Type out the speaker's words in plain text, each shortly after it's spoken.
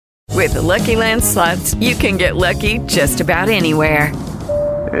With the Lucky Land Slots, you can get lucky just about anywhere.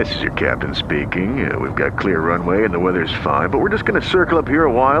 This is your captain speaking. We've got clear runway and the weather's fine, but we're just going to circle up here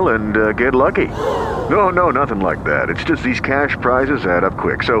a while and get lucky. No, nothing like that. It's just these cash prizes add up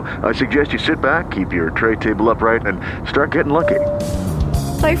quick. So I suggest you sit back, keep your tray table upright, and start getting lucky.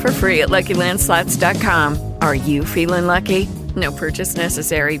 Play for free at LuckyLandSlots.com. Are you feeling lucky? No purchase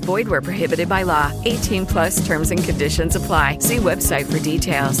necessary. Void where prohibited by law. 18 plus terms and conditions apply. See website for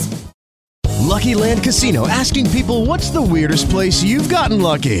details. Lucky Land Casino, asking people, what's the weirdest place you've gotten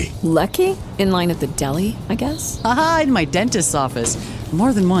lucky? Lucky? In line at the deli, I guess? Aha, in my dentist's office.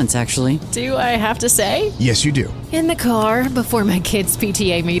 More than once, actually. Do I have to say? Yes, you do. In the car before my kids'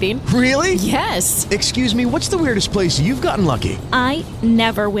 PTA meeting. Really? Yes. Excuse me, what's the weirdest place you've gotten lucky? I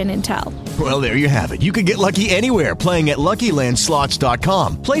never win and tell. Well, there you have it. You can get lucky anywhere, playing at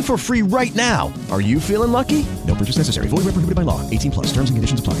LuckyLandSlots.com. Play for free right now. Are you feeling lucky? No purchase necessary. Void where prohibited by law. 18 plus. Terms and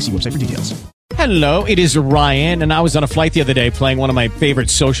conditions apply. See website for details. Hello, it is Ryan, and I was on a flight the other day playing one of my favorite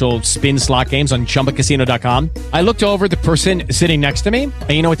social spin slot games on ChumbaCasino.com. I looked over at the person sitting next to me,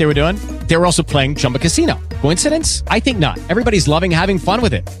 and you know what they were doing? They were also playing Chumba Casino. Coincidence? I think not. Everybody's loving having fun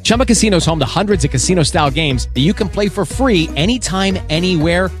with it. Chumba Casino is home to hundreds of casino-style games that you can play for free anytime,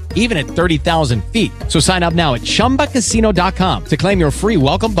 anywhere, even at 30,000 feet. So sign up now at ChumbaCasino.com to claim your free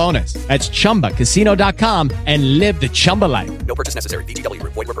welcome bonus. That's ChumbaCasino.com and live the Chumba life. No purchase necessary. VGW.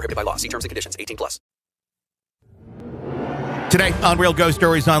 Void where prohibited by law. See terms and conditions. 18 plus. Today on Real Ghost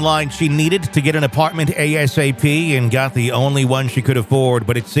Stories Online, she needed to get an apartment ASAP and got the only one she could afford,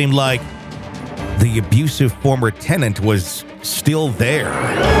 but it seemed like the abusive former tenant was still there.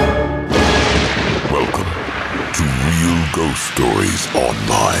 Welcome to Real Ghost Stories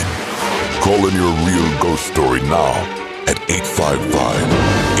Online. Call in your real ghost story now at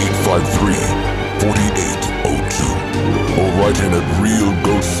 855-853-4802 or write in at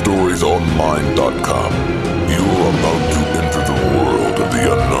realghoststoriesonline.com. You're about to enter the world of the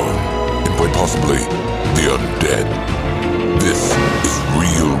unknown and quite possibly the undead. This is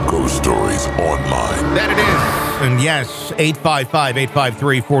Real Ghost Stories Online. That it is. And yes,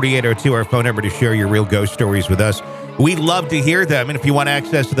 855-853-4802, our phone number to share your real ghost stories with us. We love to hear them. And if you want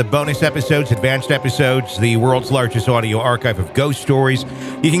access to the bonus episodes, advanced episodes, the world's largest audio archive of ghost stories,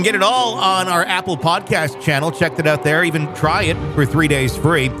 you can get it all on our Apple Podcast channel. Check that out there. Even try it for 3 days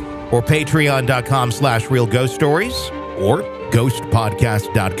free. Or patreon.com/realghoststories or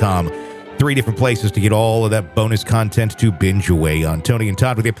ghostpodcast.com. 3 different places to get all of that bonus content to binge away on. Tony and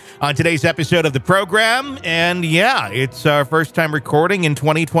Todd with you on today's episode of the program. And yeah, it's our first time recording in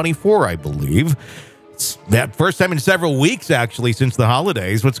 2024, I believe. It's that first time in several weeks, actually, since the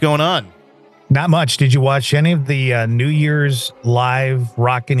holidays. What's going on? Not much. Did you watch any of the New Year's live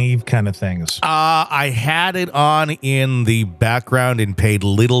Rockin' Eve kind of things? I had it on in the background and paid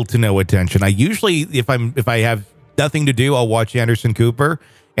little to no attention. I usually, if I have nothing to do, I'll watch Anderson Cooper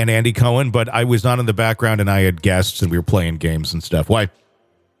and Andy Cohen, but I was on in the background and I had guests and we were playing games and stuff. Why?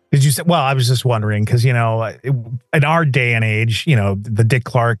 Did you say? Well, I was just wondering because in our day and age, the Dick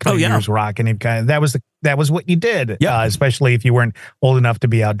Clark New Year's Rockin' Eve kind of that was what you did. Yeah. Especially if you weren't old enough to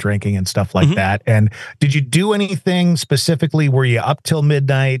be out drinking and stuff like that. And did you do anything specifically? Were you up till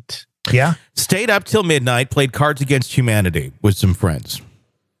midnight? Yeah. Stayed up till midnight, played Cards Against Humanity with some friends.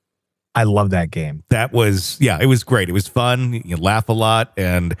 I love that game. That was, it was great. It was fun. You laugh a lot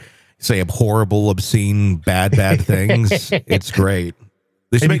and say horrible, obscene, bad things. It's great.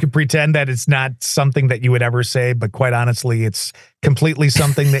 And you can pretend that it's not something that you would ever say, but quite honestly, it's completely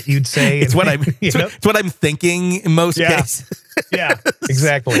something that you'd say. It's what I'm thinking in most cases. Yeah,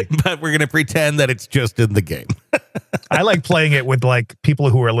 exactly. But we're going to pretend that it's just in the game. I like playing it with people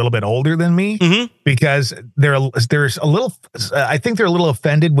who are a little bit older than me because there's a little, I think they're a little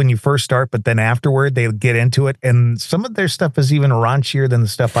offended when you first start, but then afterward they get into it. And some of their stuff is even raunchier than the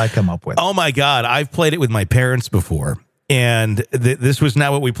stuff I come up with. Oh my God. I've played it with my parents before. And this was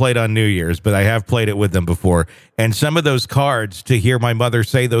not what we played on New Year's, but I have played it with them before. And some of those cards, to hear my mother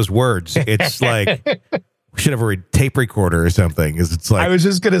say those words, it's like, we should have a tape recorder or something. It's like, I was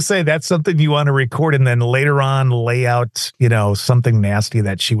just going to say, that's something you want to record and then later on lay out, something nasty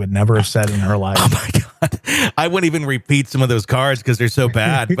that she would never have said in her life. Oh my God. I wouldn't even repeat some of those cards because they're so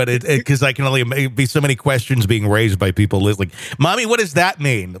bad, but because I can only be so many questions being raised by people like, Mommy, what does that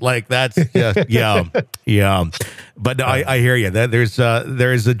mean? Like that's yeah. But no, I hear you. That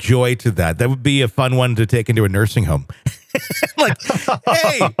there is a joy to that. That would be a fun one to take into a nursing home. Like,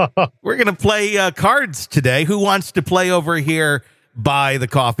 hey, we're going to play cards today. Who wants to play over here by the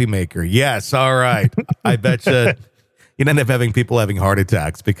coffee maker? Yes. All right. I bet you. You'd end up having people having heart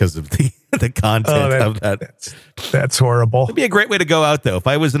attacks because of the content of that. That's horrible. It'd be a great way to go out, though. If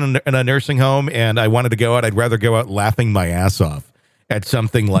I was in a nursing home and I wanted to go out, I'd rather go out laughing my ass off at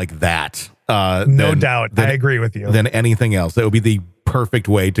something like that. No doubt. I agree with you. Than anything else. That would be the perfect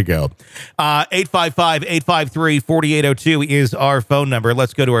way to go. 855-853-4802 is our phone number.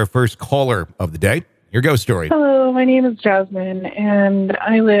 Let's go to our first caller of the day. Your ghost story. Hello, my name is Jasmine, and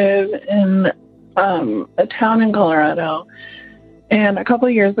I live in a town in Colorado. And a couple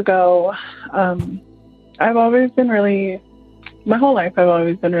of years ago, I've always been my whole life, I've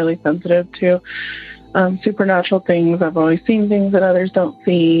always been really sensitive to supernatural things. I've always seen things that others don't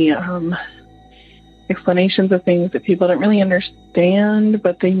see, explanations of things that people don't really understand,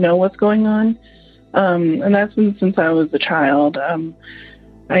 but they know what's going on. And that's been since I was a child.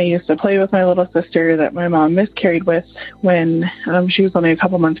 I used to play with my little sister that my mom miscarried with when she was only a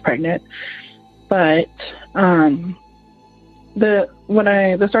couple months pregnant. But the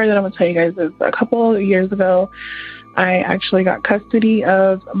story that I'm going to tell you guys is a couple of years ago, I actually got custody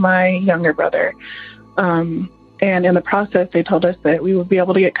of my younger brother. And in the process, they told us that we would be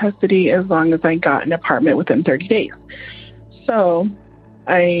able to get custody as long as I got an apartment within 30 days. So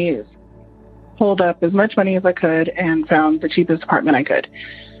I pulled up as much money as I could and found the cheapest apartment I could.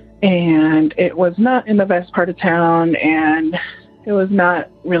 And it was not in the best part of town, and it was not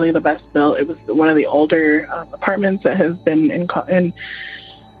really the best built. It was one of the older apartments that has been in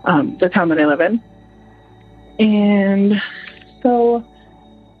the town that I live in. And so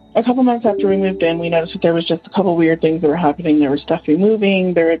a couple months after we moved in, we noticed that there was just a couple weird things that were happening. There was stuff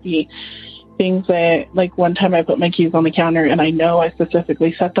moving. There would be things that, like one time I put my keys on the counter, and I know I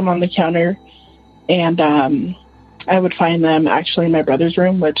specifically set them on the counter, and I would find them actually in my brother's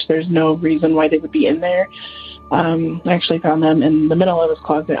room, which there's no reason why they would be in there. I actually found them in the middle of his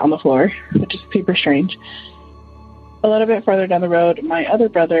closet on the floor, which is super strange. A little bit further down the road, my other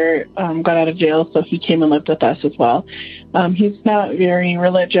brother got out of jail, so he came and lived with us as well. He's not very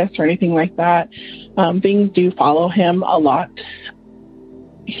religious or anything like that. Things do follow him a lot.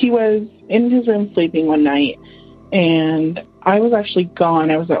 He was in his room sleeping one night, and I was actually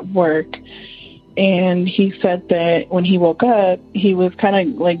gone. I was at work, and he said that when he woke up, he was kind of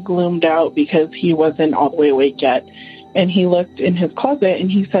like gloomed out because he wasn't all the way awake yet. And he looked in his closet,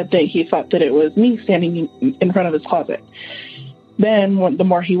 and he said that he thought that it was me standing in front of his closet. Then the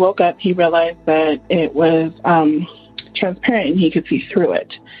more he woke up, he realized that it was transparent and he could see through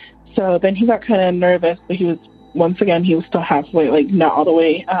it. So then he got kind of nervous, but he was still halfway, like not all the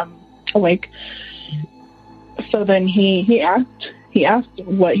way awake. So then he asked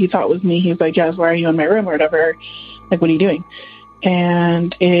what he thought was me. He was like, Jazz, why are you in my room or whatever? Like, what are you doing?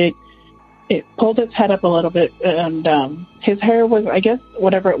 And it pulled its head up a little bit, and his hair was, I guess,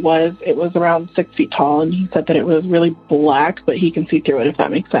 whatever it was around 6 feet tall, and he said that it was really black, but he can see through it, if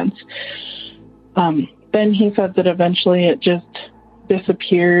that makes sense. Then he said that eventually it just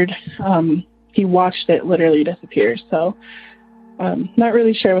disappeared. He watched it literally disappear. So not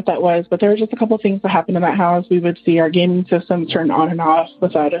really sure what that was, but there were just a couple of things that happened in that house. We would see our gaming system turn on and off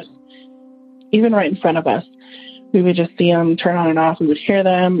without us, even right in front of us. We would just see them turn on and off. We would hear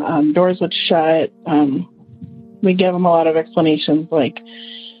them. Doors would shut. We gave them a lot of explanations, like,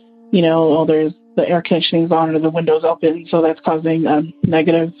 there's the air conditioning's on or the window's open, so that's causing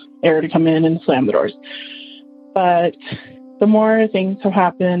negative air to come in and slam the doors. But the more things have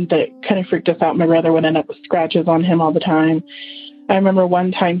happened that kind of freaked us out, my brother would end up with scratches on him all the time. I remember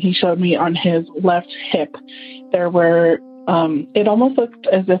one time he showed me on his left hip, there were, it almost looked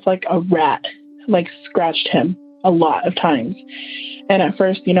as if like a rat, like scratched him a lot of times. And at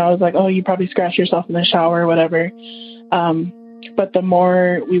first, I was like, oh, you probably scratched yourself in the shower or whatever. But the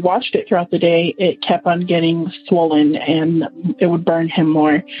more we watched it throughout the day, it kept on getting swollen and it would burn him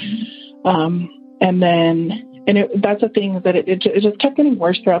more. That's the thing, that it just kept getting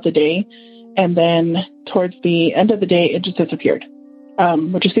worse throughout the day. And then towards the end of the day, it just disappeared,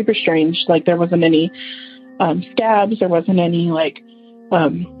 which is super strange. Like, there wasn't any scabs. There wasn't any,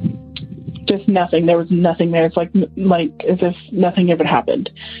 just nothing. There was nothing there. It's like as if nothing ever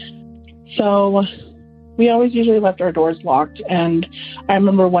happened. So we always usually left our doors locked. And I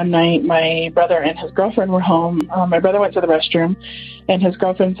remember one night my brother and his girlfriend were home. My brother went to the restroom, and his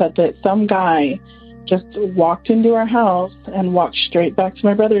girlfriend said that some guy just walked into our house and walked straight back to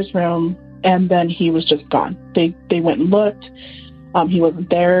my brother's room, and then he was just gone. They went and looked. He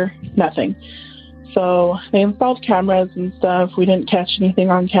wasn't there, nothing. So they installed cameras and stuff. We didn't catch anything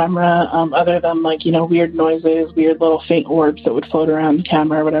on camera other than weird noises, weird little faint orbs that would float around the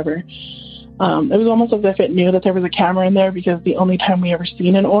camera or whatever. It was almost as if it knew that there was a camera in there, because the only time we ever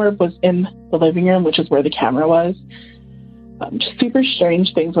seen an orb was in the living room, which is where the camera was. just super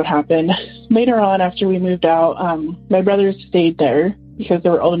strange things would happen. Later on, after we moved out, my brothers stayed there because they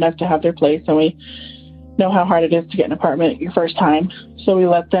were old enough to have their place, and we know how hard it is to get an apartment your first time. So we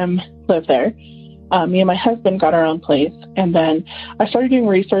let them live there. Me and my husband got our own place, and then I started doing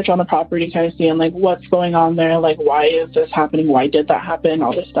research on the property, kind of seeing like what's going on there, like why is this happening, why did that happen,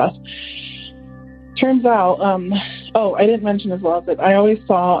 all this stuff. Turns out, I didn't mention as well that I always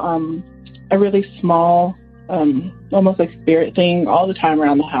saw a really small, almost like spirit thing all the time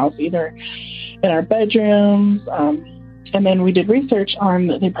around the house, either in our bedrooms. And then we did research on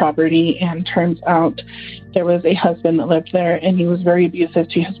the property, and turns out there was a husband that lived there, and he was very abusive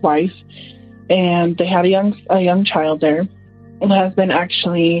to his wife. And they had a young child there. The husband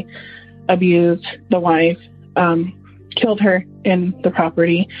actually abused the wife, killed her in the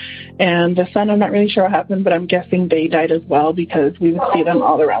property. And the son, I'm not really sure what happened, but I'm guessing they died as well, because we would see them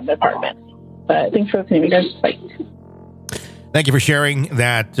all around the apartment. But thanks for listening, guys. Bye. Thank you for sharing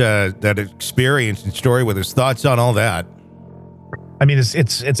that experience and story with us. Thoughts on all that? I mean,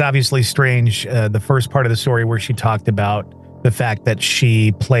 it's obviously strange. The first part of the story where she talked about the fact that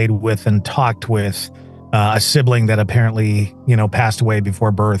she played with and talked with a sibling that apparently, passed away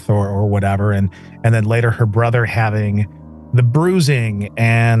before birth or whatever. And then later her brother having the bruising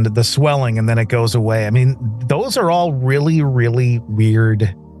and the swelling, and then it goes away. I mean, those are all really, really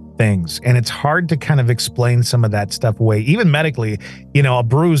weird things. And it's hard to kind of explain some of that stuff away. Even medically, a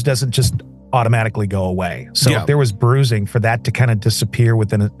bruise doesn't just automatically go away. So if there was bruising, for that to kind of disappear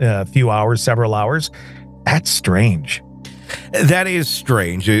within a few hours, several hours, that's strange. That is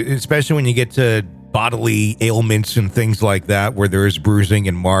strange, especially when you get to bodily ailments and things like that, where there is bruising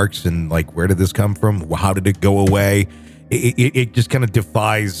and marks, and like, where did this come from? How did it go away? It just kind of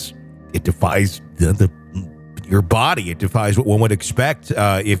defies your body. It defies what one would expect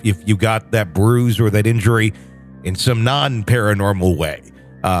if you got that bruise or that injury in some non-paranormal way,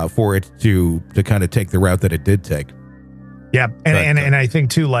 for it to kind of take the route that it did take. Yeah, and I think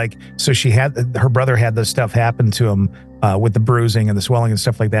too, like, so her brother had this stuff happen to him with the bruising and the swelling and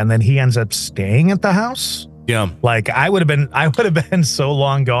stuff like that, and then he ends up staying at the house. Yeah, like I would have been so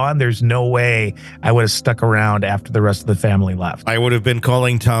long gone. There's no way I would have stuck around after the rest of the family left. I would have been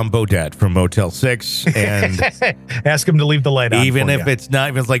calling Tom Bodette from Motel 6 and ask him to leave the light on. Even if it's not,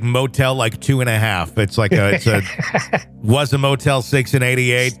 even like Motel like 2.5. It's like was a Motel 6 in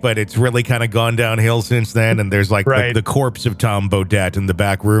 '88, but it's really kind of gone downhill since then. And there's like the corpse of Tom Bodette in the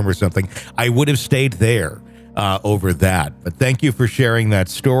back room or something. I would have stayed there over that. But thank you for sharing that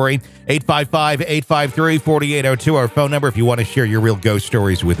story. 855-853-4802, our phone number if you want to share your real ghost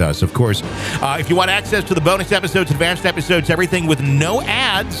stories with us. Of course, if you want access to the bonus episodes, advanced episodes, everything with no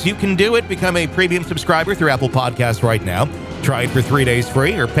ads, you can do it. Become a premium subscriber through Apple Podcasts right now. Try it for 3 days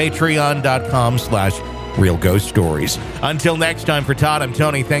free, or patreon.com/Real Ghost Stories. Until next time, for Todd, I'm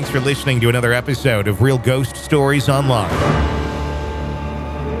Tony. Thanks for listening to another episode of Real Ghost Stories Online.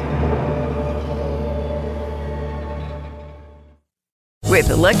 With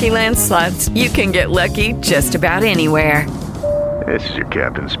the Lucky Land Slots, you can get lucky just about anywhere. This is your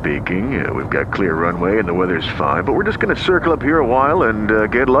captain speaking. We've got clear runway and the weather's fine, but we're just going to circle up here a while and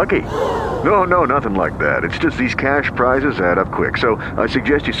get lucky. No, nothing like that. It's just these cash prizes add up quick. So I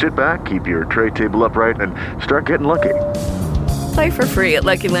suggest you sit back, keep your tray table upright, and start getting lucky. Play for free at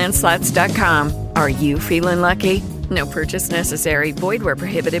LuckyLandSlots.com. Are you feeling lucky? No purchase necessary. Void where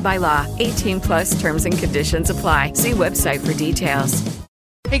prohibited by law. 18+ terms and conditions apply. See website for details.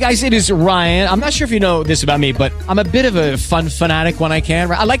 Hey guys, it is Ryan. I'm not sure if you know this about me, but I'm a bit of a fun fanatic when I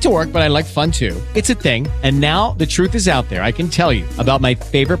can. I like to work, but I like fun too. It's a thing. And now the truth is out there. I can tell you about my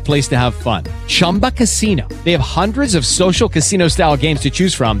favorite place to have fun. Chumba Casino. They have hundreds of social casino style games to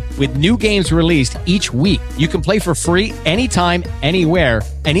choose from, with new games released each week. You can play for free anytime, anywhere.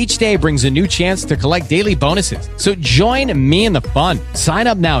 And each day brings a new chance to collect daily bonuses. So join me in the fun. Sign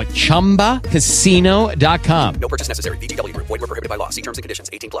up now at ChumbaCasino.com. No purchase necessary. VGW. Void where prohibited by law. See terms and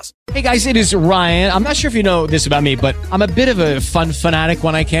conditions. 18+. Hey guys, it is Ryan. I'm not sure if you know this about me, but I'm a bit of a fun fanatic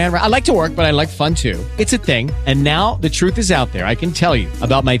when I can. I like to work, but I like fun too. It's a thing. And now the truth is out there. I can tell you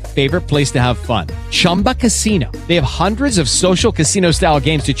about my favorite place to have fun. Chumba Casino. They have hundreds of social casino style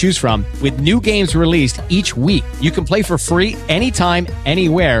games to choose from, with new games released each week. You can play for free anytime,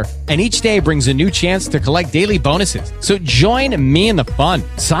 anywhere. And each day brings a new chance to collect daily bonuses. So join me in the fun.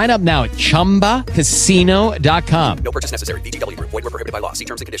 Sign up now at ChumbaCasino.com. No purchase necessary. VGW. Void where prohibited by law. See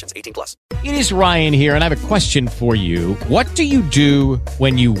terms and conditions. 18+. It is Ryan here, and I have a question for you. What do you do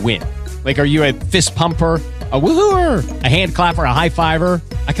when you win? Like, are you a fist pumper, a woohooer, a hand clapper, a high fiver?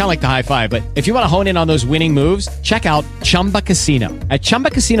 I kind of like the high five, but if you want to hone in on those winning moves, check out Chumba Casino. At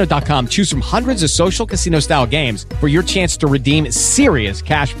ChumbaCasino.com, choose from hundreds of social casino style games for your chance to redeem serious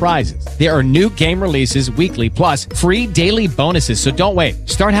cash prizes. There are new game releases weekly, plus free daily bonuses. So don't wait.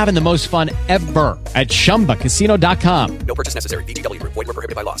 Start having the most fun ever at ChumbaCasino.com. No purchase necessary. VGW Group. Void where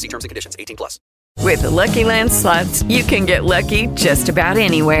prohibited by law. See terms and conditions. 18+. With the Lucky Land Slots, you can get lucky just about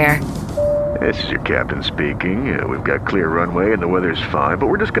anywhere. This is your captain speaking. We've got clear runway and the weather's fine, but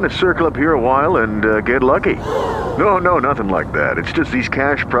we're just going to circle up here a while and get lucky. No, nothing like that. It's just these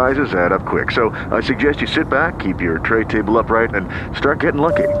cash prizes add up quick. So I suggest you sit back, keep your tray table upright, and start getting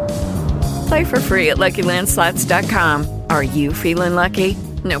lucky. Play for free at LuckyLandSlots.com. Are you feeling lucky?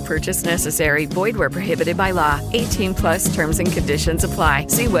 No purchase necessary. Void where prohibited by law. 18+ terms and conditions apply.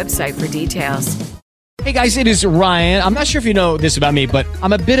 See website for details. Hey guys, it is Ryan. I'm not sure if you know this about me, but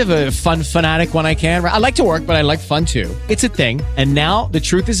I'm a bit of a fun fanatic when I can. I like to work, but I like fun too. It's a thing. And now the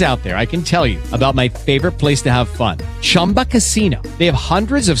truth is out there. I can tell you about my favorite place to have fun. Chumba Casino. They have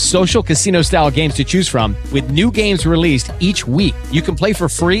hundreds of social casino style games to choose from with new games released each week. You can play for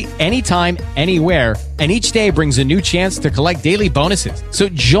free anytime, anywhere. And each day brings a new chance to collect daily bonuses. So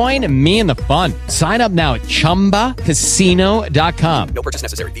join me in the fun. Sign up now at ChumbaCasino.com. No purchase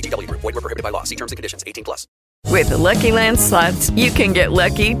necessary. VGW Group. Void where prohibited by law. See terms and conditions. 18+. With the Lucky Land Slots, you can get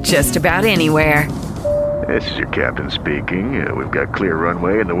lucky just about anywhere. This is your captain speaking. We've got clear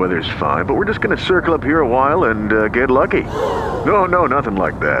runway and the weather's fine, but we're just going to circle up here a while and get lucky. No, nothing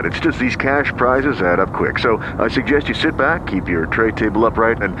like that. It's just these cash prizes add up quick. So I suggest you sit back, keep your tray table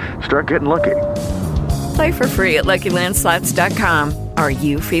upright, and start getting lucky. Play for free at LuckyLandSlots.com. Are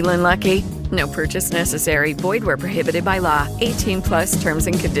you feeling lucky? No purchase necessary. Void where prohibited by law. 18+ terms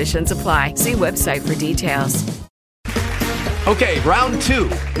and conditions apply. See website for details. Okay, round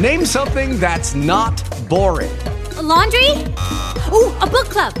 2. Name something that's not boring. A laundry? Ooh, a book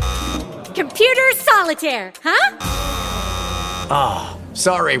club. Computer solitaire, huh? Ah,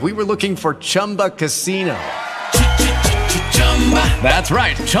 sorry, we were looking for Chumba Casino. That's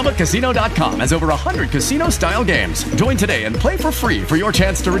right. ChumbaCasino.com has over 100 casino-style games. Join today and play for free for your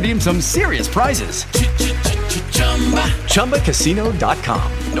chance to redeem some serious prizes.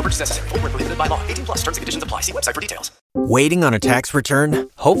 ChumbaCasino.com. No purchase necessary. Void where prohibited by law. 18+. Terms and conditions apply. See website for details. Waiting on a tax return?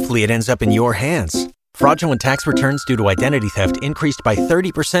 Hopefully it ends up in your hands. Fraudulent tax returns due to identity theft increased by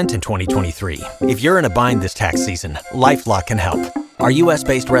 30% in 2023. If you're in a bind this tax season, LifeLock can help. Our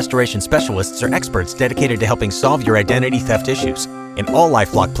U.S.-based restoration specialists are experts dedicated to helping solve your identity theft issues. And all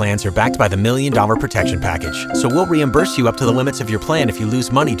LifeLock plans are backed by the $1 Million Protection Package. So we'll reimburse you up to the limits of your plan if you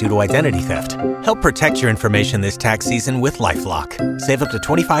lose money due to identity theft. Help protect your information this tax season with LifeLock. Save up to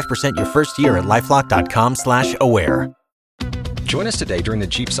 25% your first year at LifeLock.com/aware. Join us today during the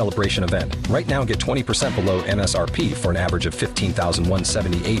Jeep Celebration event. Right now, get 20% below MSRP for an average of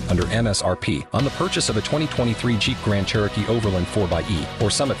 $15,178 under MSRP on the purchase of a 2023 Jeep Grand Cherokee Overland 4xE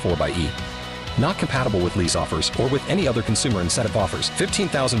or Summit 4xE. Not compatible with lease offers or with any other consumer incentive offers.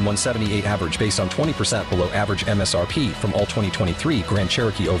 $15,178 average based on 20% below average MSRP from all 2023 Grand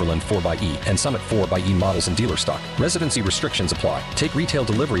Cherokee Overland 4xE and Summit 4xE models in dealer stock. Residency restrictions apply. Take retail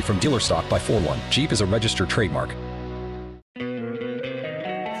delivery from dealer stock by 4/1. Jeep is a registered trademark.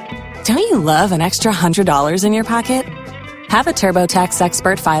 Don't you love an extra $100 in your pocket? Have a TurboTax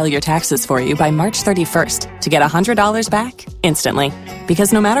expert file your taxes for you by March 31st to get $100 back instantly.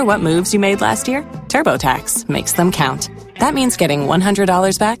 Because no matter what moves you made last year, TurboTax makes them count. That means getting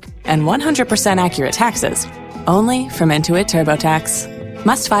 $100 back and 100% accurate taxes, only from Intuit TurboTax.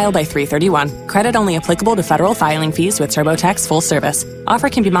 Must file by 3/31. Credit only applicable to federal filing fees with TurboTax full service. Offer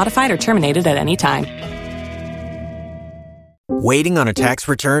can be modified or terminated at any time. Waiting on a tax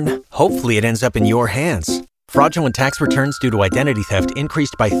return? Hopefully it ends up in your hands. Fraudulent tax returns due to identity theft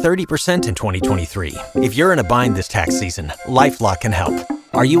increased by 30% in 2023. If you're in a bind this tax season, LifeLock can help.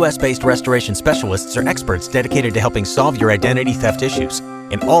 Our U.S.-based restoration specialists are experts dedicated to helping solve your identity theft issues.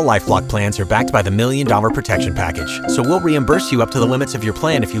 And all LifeLock plans are backed by the $1 Million Protection Package. So we'll reimburse you up to the limits of your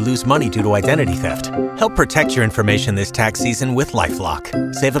plan if you lose money due to identity theft. Help protect your information this tax season with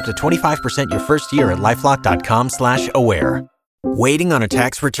LifeLock. Save up to 25% your first year at LifeLock.com/aware. Waiting on a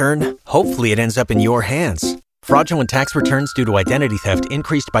tax return? Hopefully it ends up in your hands. Fraudulent tax returns due to identity theft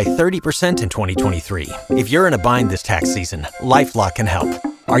increased by 30% in 2023. If you're in a bind this tax season, LifeLock can help.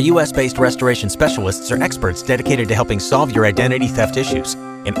 Our U.S.-based restoration specialists are experts dedicated to helping solve your identity theft issues.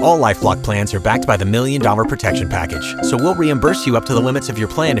 And all LifeLock plans are backed by the $1 Million Protection Package. So we'll reimburse you up to the limits of your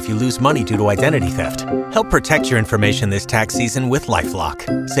plan if you lose money due to identity theft. Help protect your information this tax season with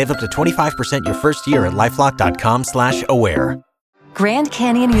LifeLock. Save up to 25% your first year at LifeLock.com/aware. Grand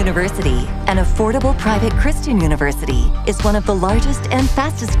Canyon University, an affordable private Christian university, is one of the largest and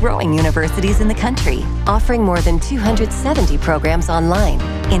fastest growing universities in the country, offering more than 270 programs online.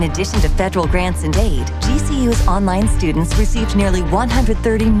 In addition to federal grants and aid, GCU's online students received nearly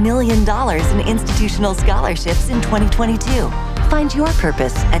 $130 million in institutional scholarships in 2022. Find your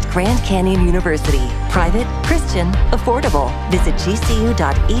purpose at Grand Canyon University. Private, Christian, affordable. Visit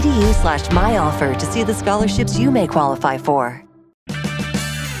gcu.edu/myoffer to see the scholarships you may qualify for.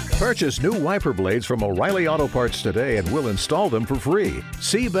 Purchase new wiper blades from O'Reilly Auto Parts today and we'll install them for free.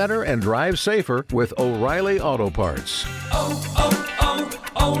 See better and drive safer with O'Reilly Auto Parts.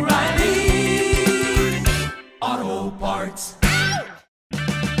 O'Reilly Auto Parts.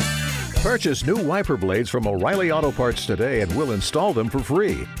 Purchase new wiper blades from O'Reilly Auto Parts today and we'll install them for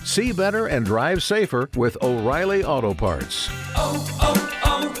free. See better and drive safer with O'Reilly Auto Parts.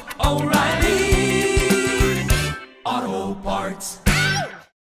 O'Reilly